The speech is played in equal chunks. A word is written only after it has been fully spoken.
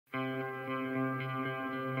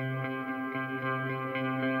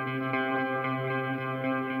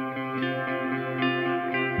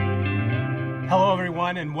Hello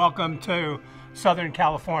everyone and welcome to Southern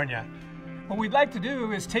California. What we'd like to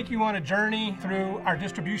do is take you on a journey through our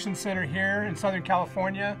distribution center here in Southern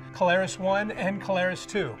California, Caleres 1 and Caleres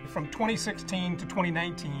 2. From 2016 to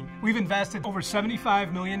 2019, we've invested over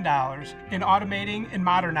 $75 million in automating and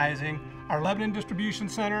modernizing our Lebanon distribution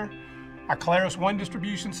center, our Caleres 1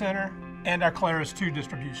 distribution center, and our Caleres 2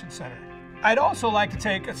 distribution center. I'd also like to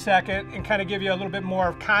take a second and kind of give you a little bit more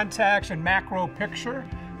of context and macro picture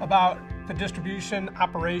about the distribution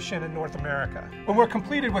operation in North America. When we're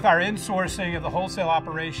completed with our insourcing of the wholesale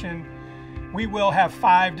operation, we will have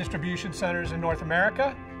 5 distribution centers in North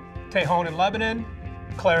America: Tejon in Lebanon,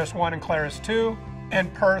 Caleres 1 and Caleres 2,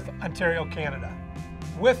 and Perth, Ontario, Canada.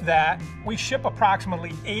 With that, we ship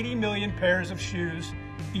approximately 80 million pairs of shoes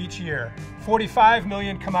each year. 45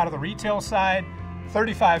 million come out of the retail side,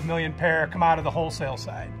 35 million pair come out of the wholesale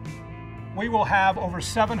side. We will have over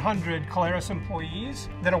 700 Caleres employees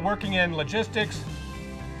that are working in logistics,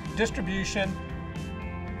 distribution,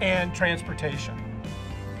 and transportation.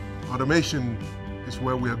 Automation is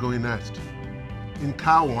where we are going next. In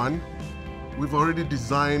Cal 1, we've already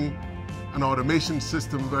designed an automation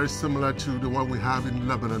system very similar to the one we have in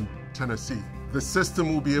Lebanon, Tennessee. The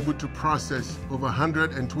system will be able to process over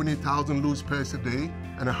 120,000 loose pairs a day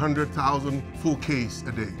and 100,000 full case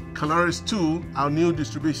a day. Caleres 2, our new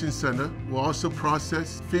distribution center, will also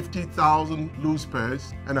process 50,000 loose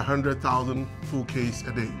pairs and 100,000 full case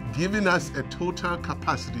a day, giving us a total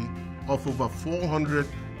capacity of over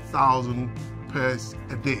 400,000 pairs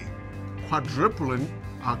a day, quadrupling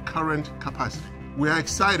our current capacity. We are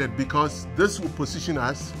excited because this will position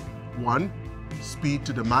us: 1, speed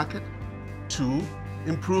to the market; 2,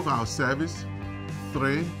 improve our service;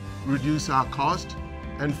 3, reduce our cost;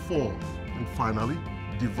 and 4, and finally,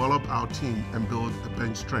 develop our team and build a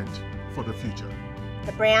bench strength for the future.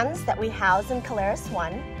 The brands that we house in Caleres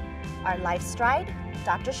 1 are Lifestride,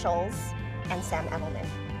 Dr. Scholl's, and Sam Edelman.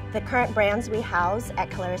 The current brands we house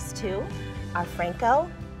at Caleres 2 are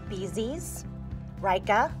Franco, Beezy's,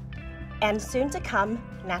 Rika, and soon to come,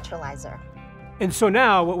 Naturalizer. And so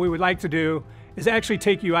now what we would like to do is actually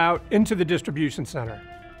take you out into the distribution center.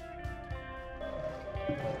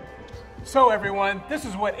 So everyone, this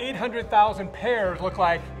is what 800,000 pairs look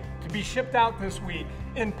like to be shipped out this week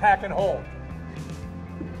in pack and hold.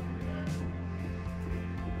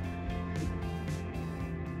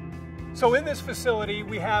 So in this facility,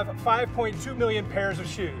 we have 5.2 million pairs of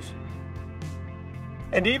shoes.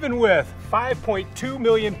 And even with 5.2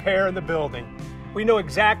 million pair in the building, we know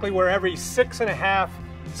exactly where every 6.5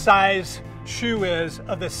 size shoe is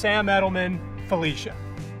of the Sam Edelman Felicia.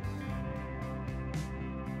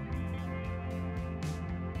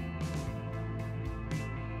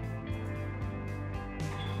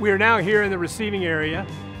 We are now here in the receiving area.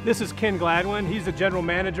 This is Ken Gladwin. He's the general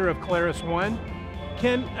manager of Caleres 1.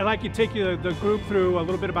 Ken, I'd like to take the group through a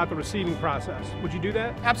little bit about the receiving process. Would you do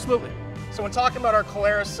that? Absolutely. So when talking about our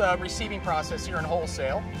Caleres receiving process here in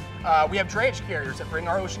wholesale, we have drayage carriers that bring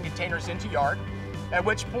our ocean containers into yard, at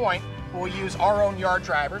which point we'll use our own yard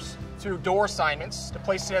drivers through door assignments to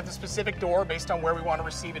place it at the specific door based on where we want to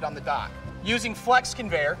receive it on the dock. Using flex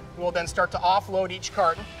conveyor, we'll then start to offload each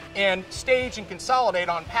carton and stage and consolidate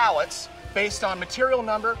on pallets based on material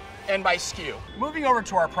number and by SKU. Moving over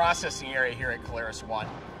to our processing area here at Caleres 1,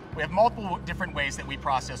 we have multiple different ways that we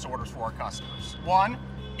process orders for our customers. One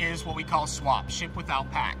is what we call swap, ship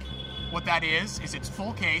without pack. What that is it's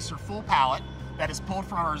full case or full pallet that is pulled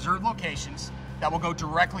from our reserved locations that will go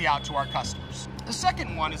directly out to our customers. The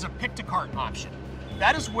second one is a pick-to-carton option.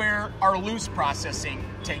 That is where our loose processing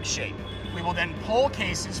takes shape. We will then pull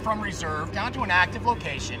cases from reserve down to an active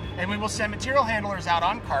location, and we will send material handlers out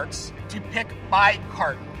on carts to pick by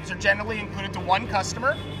carton. These are generally included to one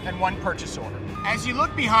customer and one purchase order. As you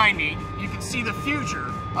look behind me, you can see the future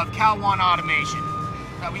of Cal 1 automation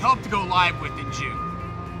that we hope to go live with in June.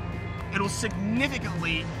 It'll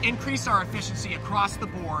significantly increase our efficiency across the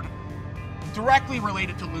board, directly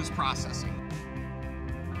related to loose processing.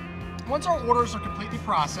 Once our orders are completely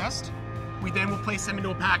processed, we then will place them into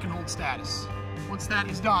a pack and hold status. Once that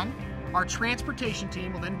is done, our transportation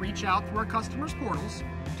team will then reach out through our customers' portals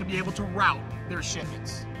to be able to route their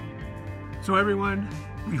shipments. So everyone,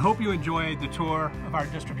 we hope you enjoyed the tour of our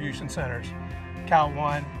distribution centers, Cal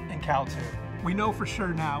 1 and Cal 2. We know for sure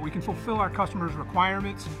now we can fulfill our customers'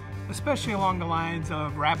 requirements, especially along the lines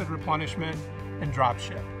of rapid replenishment and drop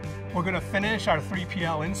ship. We're going to finish our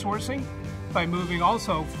 3PL insourcing by moving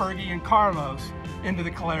also Fergie and Carlos into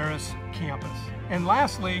the Caleres campus. And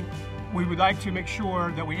lastly, we would like to make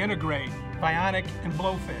sure that we integrate Bionic and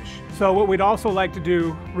Blowfish. So what we'd also like to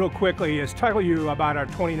do real quickly is tell you about our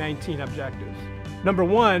 2019 objectives. Number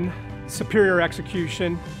one, superior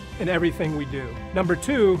execution in everything we do. Number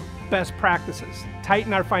two, best practices.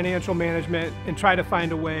 Tighten our financial management and try to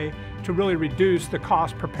find a way to really reduce the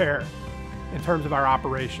cost per pair in terms of our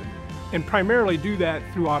operation, and primarily do that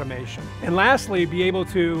through automation. And lastly, be able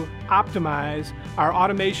to optimize our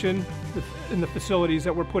automation in the facilities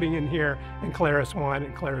that we're putting in here in Caleres 1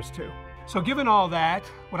 and Caleres 2. So given all that,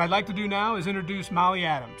 what I'd like to do now is introduce Molly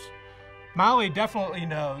Adams. Molly definitely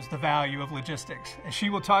knows the value of logistics, and she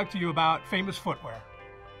will talk to you about Famous Footwear.